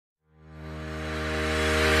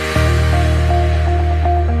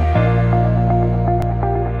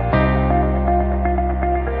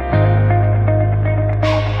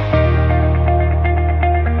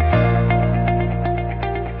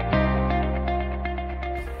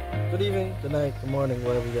good evening, good night, good morning,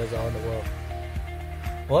 wherever you guys are in the world.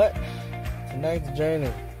 But tonight's journey,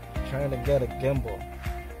 trying to get a gimbal.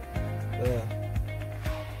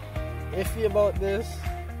 Iffy about this,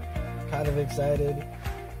 kind of excited.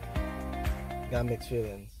 Got mixed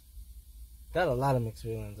feelings. Got a lot of mixed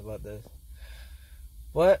feelings about this.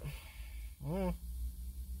 But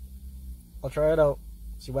I'll try it out,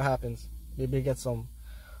 see what happens. Maybe get some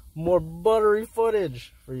more buttery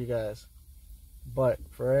footage for you guys. But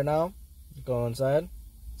for right now, go inside,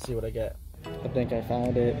 see what I get. I think I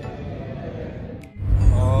found it.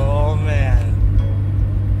 Oh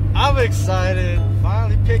man, I'm excited.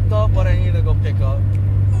 Finally picked up what I need to go pick up.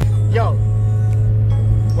 Yo,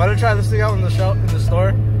 want to try this thing out in the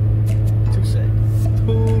store? Too sick.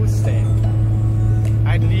 Too sick.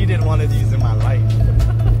 I needed one of these in my life.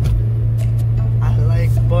 I like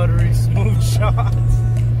buttery smooth shots.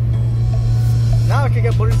 Now I can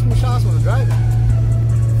get buttery smooth shots when I'm driving.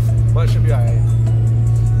 But it should be alright.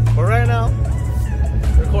 But right now,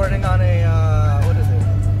 recording on a, what is it?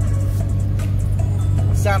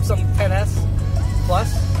 Samsung 10S Plus.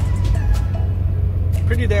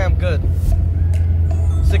 Pretty damn good.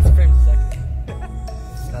 60 frames a second.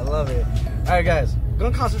 I love it. Alright guys,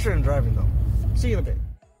 gonna concentrate on driving though. See you in a bit.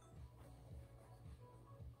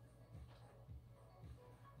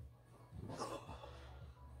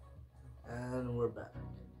 And we're back.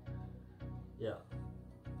 Yeah.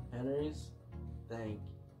 Henry's, thank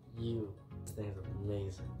you. This thing's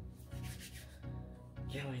amazing.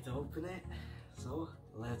 Can't wait to open it. So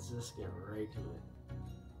let's just get right to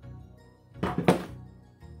it.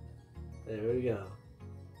 There we go.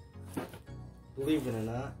 Believe it or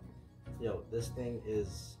not, yo, this thing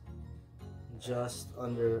is just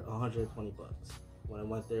under 120 bucks. When I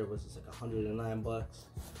went there, it was just like 109 bucks.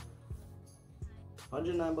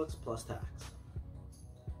 109 bucks plus tax.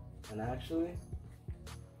 And actually,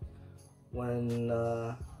 when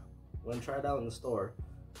tried out in the store,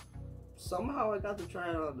 somehow I got to try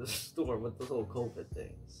it out in the store with those whole COVID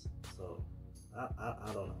things. So I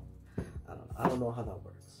don't know. I don't know how that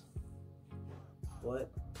works. But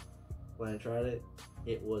when I tried it,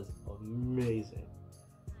 it was amazing.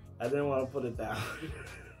 I didn't want to put it down.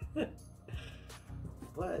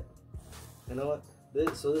 But you know what?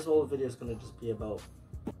 This whole video is gonna just be about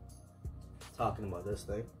talking about this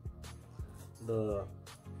thing. The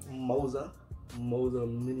MOZA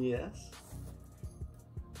Mini S.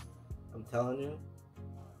 I'm telling you,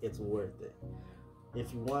 it's worth it.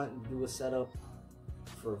 If you want to do a setup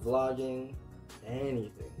for vlogging,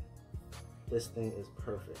 anything, this thing is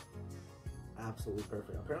perfect. Absolutely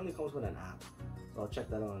perfect. Apparently it comes with an app, so I'll check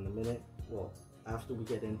that out in a minute. Well, after we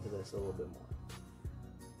get into this a little bit more.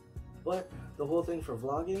 But the whole thing for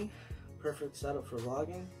vlogging, perfect setup for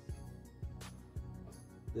vlogging.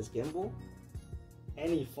 This gimbal,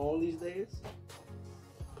 any phone these days,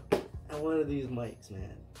 and one of these mics,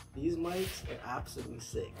 man. These mics are absolutely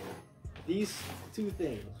sick. These two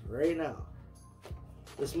things right now.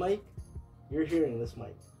 This mic, you're hearing this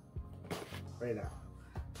mic right now.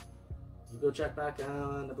 You go check back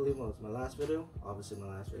on, I believe it was my last video, obviously my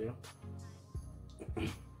last video.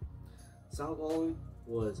 Sound quality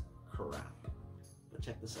was crap, but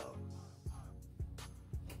check this out.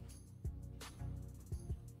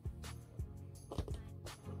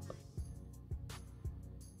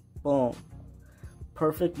 Boom.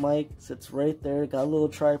 Perfect mic, sits right there, got a little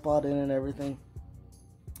tripod in and everything.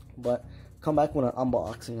 But come back with an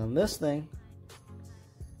unboxing on this thing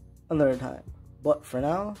another time. But for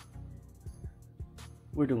now,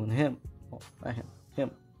 we're doing him. Oh, not him.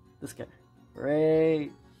 Him. This guy.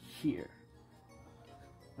 Right here.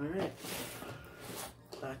 Alright.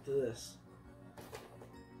 Back to this.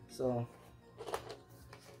 So,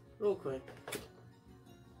 real quick.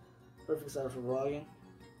 Perfect setup for vlogging.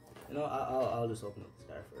 You know, I'll just open up this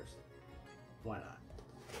guy first. Why not?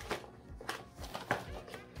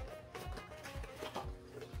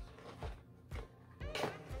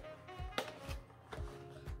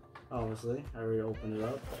 Obviously, I already opened it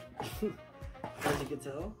up. As you can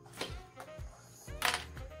tell.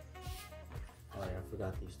 Oh yeah, I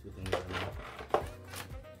forgot these two things right now.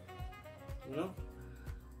 You know?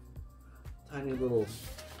 Tiny little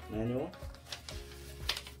manual.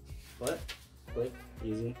 But quick,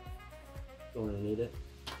 easy. Don't really need it.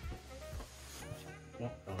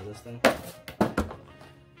 Nope, don't this thing.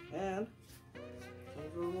 And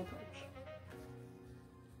comes with a little pouch.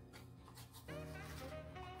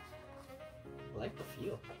 I like the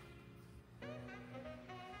feel.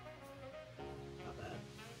 Not bad.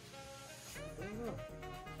 I don't know.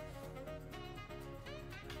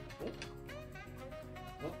 Oh.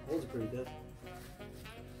 Well, those are pretty good.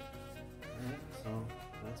 Alright, so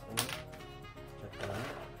that's one.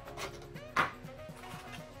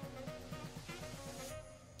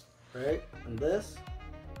 this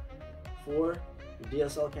for your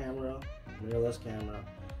DSL camera, mirrorless camera,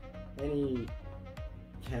 any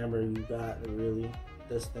camera you got, really,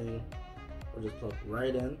 this thing will just plug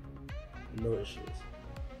right in, no issues.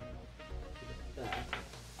 Like that.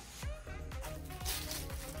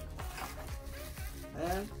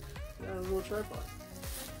 And you got a little tripod.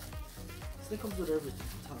 This thing comes with everything,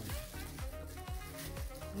 I'm telling you.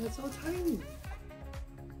 And it's so tiny.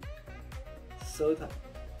 So tiny.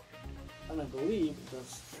 And I believe it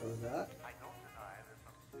does that.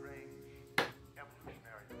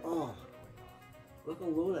 Oh, look how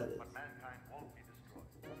low that is.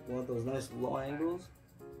 Want those nice low angles?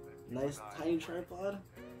 Nice tiny tripod?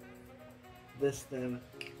 This thing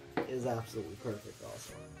is absolutely perfect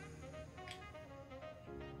also.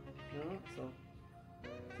 You know, so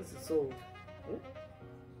this is so. Oh,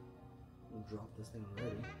 I'll drop this thing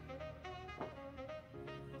already.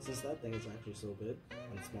 Since that thing is actually so big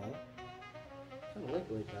and small, kind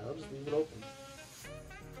of like that. I'll just leave it open.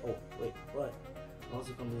 Oh wait, but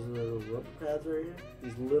also comes these little rubber pads right here.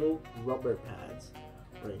 These little rubber pads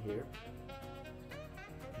right here.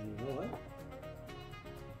 And you know what?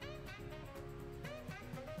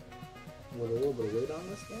 With a little bit of weight on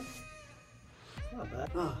this thing, it's not bad.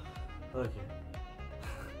 Ah, okay.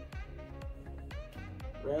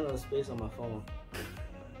 Ran out of space on my phone.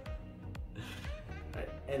 Alright,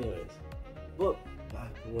 anyways. But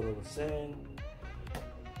back to what I was saying.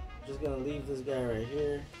 Just gonna leave this guy right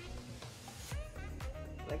here.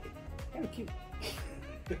 Like it. Kinda cute.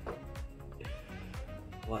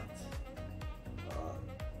 What?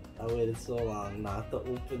 I waited so long not to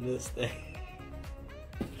open this thing.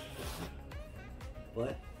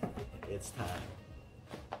 But it's time.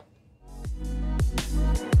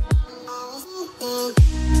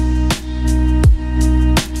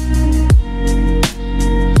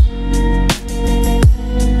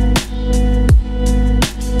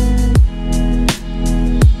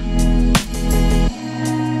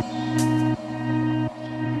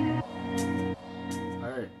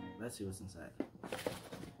 Alright, let's see what's inside.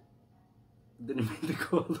 Didn't mean to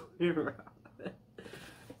go all the way around.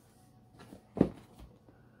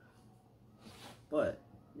 But,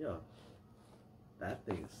 yo, that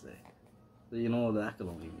thing is sick. So you know what that could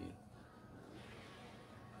only mean.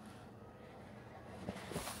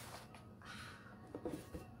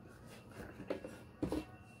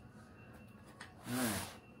 Alright.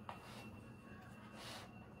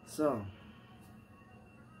 So,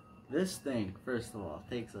 this thing, first of all,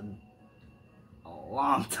 takes a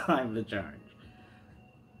long time to charge.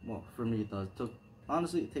 Well, for me it does.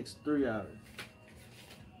 Honestly, it takes 3 hours.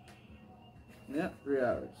 Yeah, 3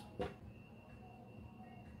 hours.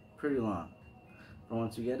 Pretty long. But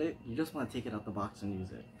once you get it, you just want to take it out the box and use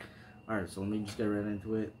it. Alright, so let me just get right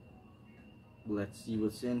into it. Let's see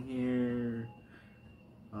what's in here.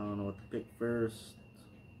 I don't know what to pick first.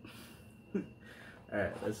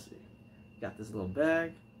 Alright, let's see. Got this little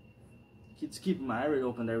bag. Just keeping my eye right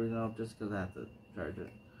opened everything up just because I have to charge it.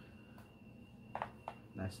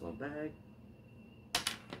 Nice little bag.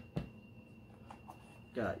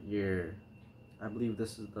 Got your, I believe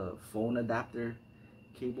this is the phone adapter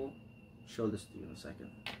cable. Show this to you in a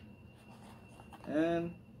second.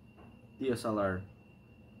 And DSLR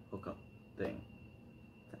hookup thing.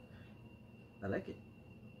 I like it.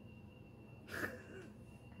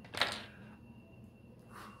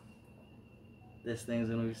 This thing's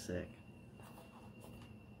gonna be sick.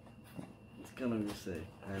 It's gonna be sick.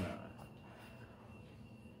 I know.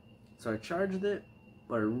 So I charged it,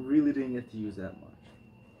 but I really didn't get to use that much.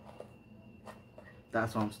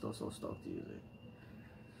 That's why I'm still so stoked to use it.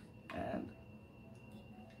 And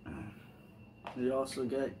you also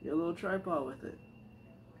get your little tripod with it.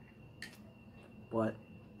 But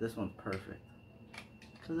this one's perfect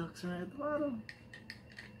because it hooks right at the bottom.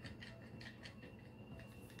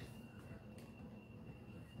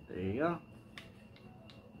 There you go.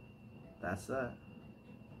 That's that.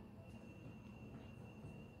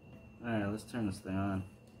 Alright, let's turn this thing on.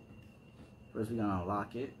 First we're gonna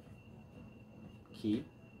unlock it. Key.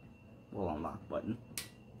 Well, unlock button.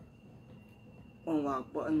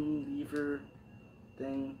 Unlock button, lever,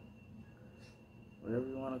 thing. Whatever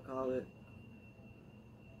you want to call it.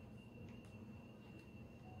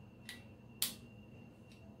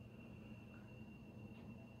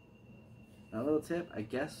 A little tip, I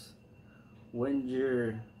guess, when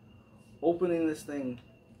you're opening this thing,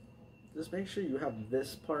 just make sure you have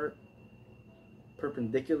this part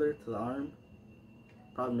perpendicular to the arm.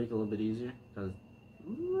 Probably make it a little bit easier because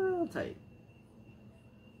it's a little tight.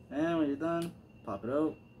 And when you're done, pop it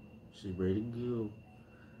out. She's ready to go.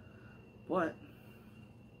 But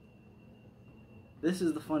this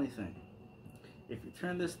is the funny thing. if you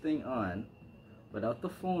turn this thing on without the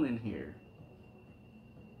phone in here,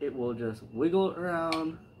 it will just wiggle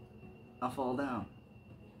around and fall down.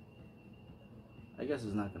 I guess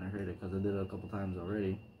it's not gonna hurt it because I did it a couple times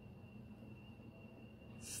already.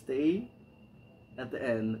 Stay at the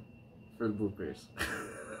end for the bloopers.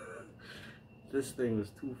 This thing was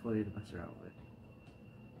too funny to mess around with.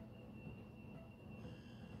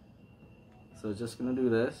 So just gonna do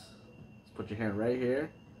this. Just put your hand right here.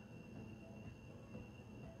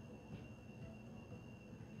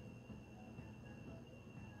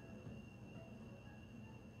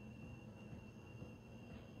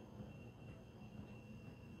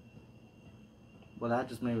 Well, that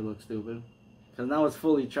just made me look stupid. Because now it's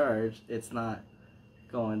fully charged, it's not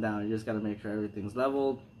going down. You just gotta make sure everything's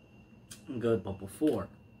leveled and good. But before,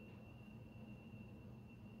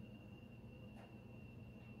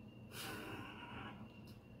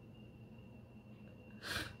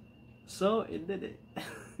 so it did it.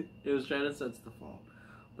 It was trying to sense the phone,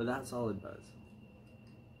 but that's all it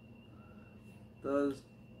does.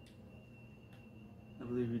 I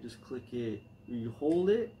believe you just click it, you hold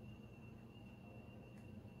it,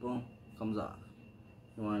 boom, comes off.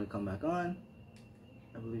 You want it to come back on,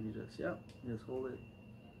 I believe you just, you just hold it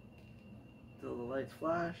till the lights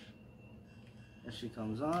flash, and she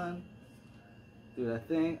comes on. Do that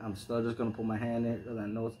thing. I'm still just gonna put my hand in because I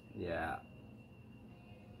know it's, yeah.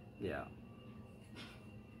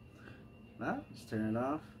 Now, just turn it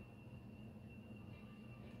off.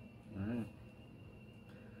 Alright.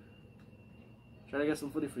 Try to get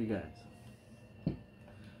some footage for you guys.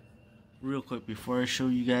 Real quick before I show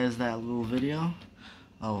you guys that little video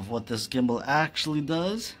of what this gimbal actually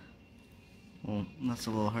does. Well, that's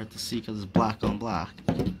a little hard to see because it's black on black.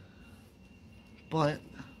 But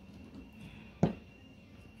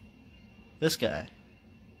this guy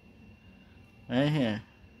right here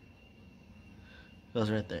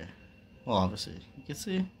goes right there. Well, obviously you can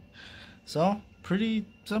see. So pretty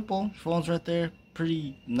simple. Phone's right there.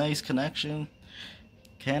 Pretty nice connection.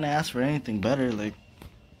 Can't ask for anything better. Like,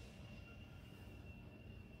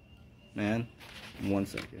 man, 1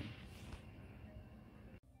 second.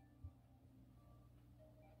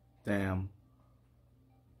 Damn.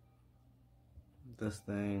 This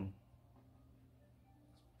thing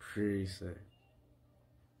is pretty sick.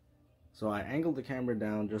 So I angled the camera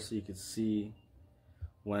down just so you could see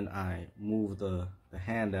when I move the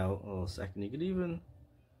hand out a little second. You could even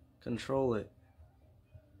control it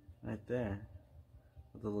right there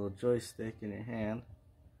with a little joystick in your hand.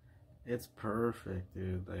 It's perfect,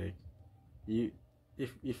 dude. Like,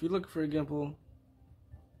 if you look for a gimbal,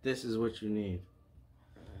 this is what you need.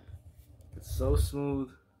 It's so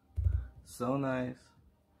smooth, so nice.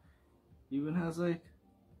 Even has like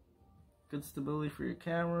good stability for your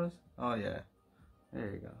cameras. Oh yeah,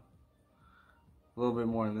 there you go. A little bit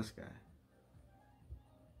more than this guy.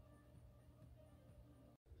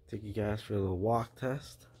 Take you guys for a little walk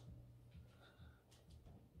test.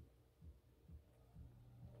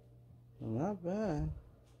 Not bad.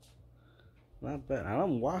 Not bad.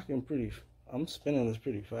 I'm walking I'm spinning this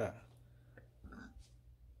pretty fast.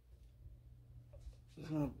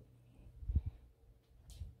 It's not.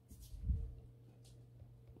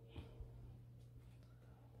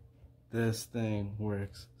 This thing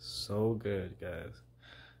works so good, guys.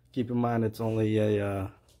 Keep in mind it's only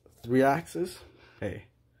a 3-axis. Hey,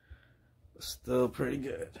 still pretty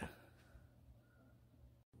good.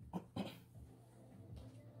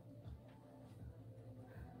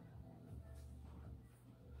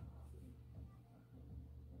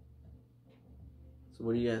 So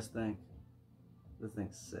what do you guys think? This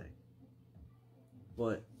thing's sick.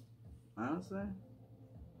 But honestly,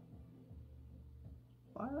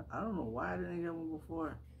 I don't know why I didn't get one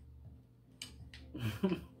before.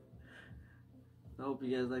 I hope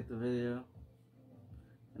you guys liked the video.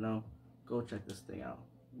 You know, go check this thing out.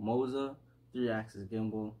 MOZA 3-axis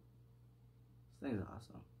gimbal. This thing's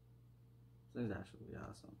awesome. This thing's actually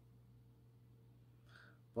awesome.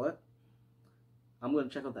 But I'm gonna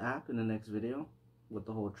check out the app in the next video with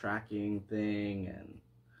the whole tracking thing and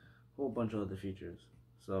a whole bunch of other features.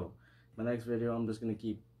 So my next video, I'm just gonna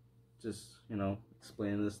keep you know,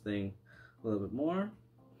 explaining this thing a little bit more,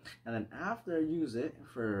 and then after I use it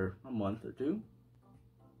for a month or two,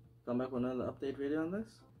 come back with another update video on this.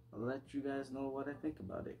 I'll let you guys know what I think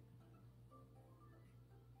about it.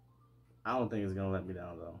 I don't think it's gonna let me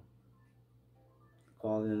down though. The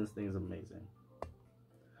quality of this thing is amazing.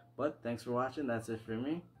 But thanks for watching. That's it for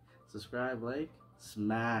me. Subscribe, like,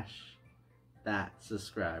 smash that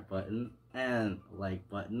subscribe button and like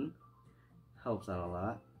button. Helps out a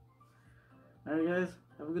lot. Alright guys,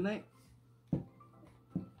 have a good night.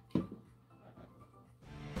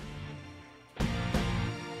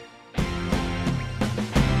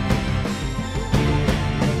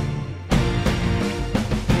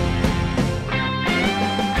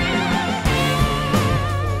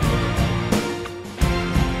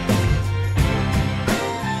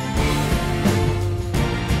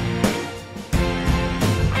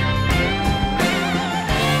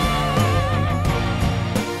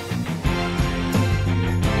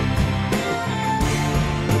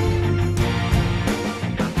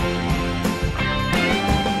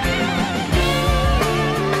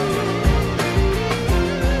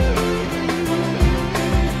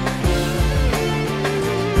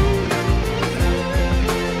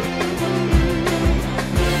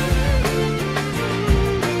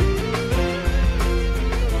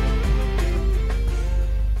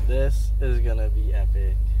 this is gonna be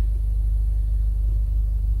epic.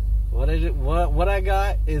 What I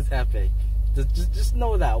got is epic. Just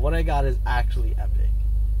know that what I got is actually epic.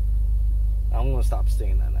 I'm gonna stop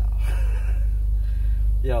saying that now.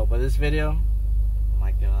 Yo, but this video, oh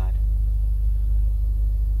my god,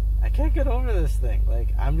 I can't get over this thing. Like,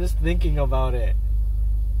 I'm just thinking about it.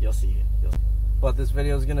 You'll see it. You'll see it. But this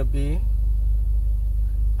video is gonna be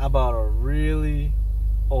about a really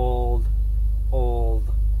old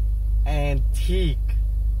antique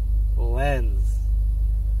lens.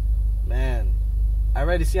 Man, I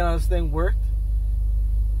already seen how this thing worked.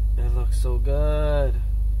 It looks so good.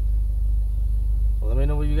 Well, let me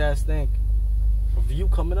know what you guys think. Review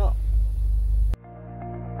coming up.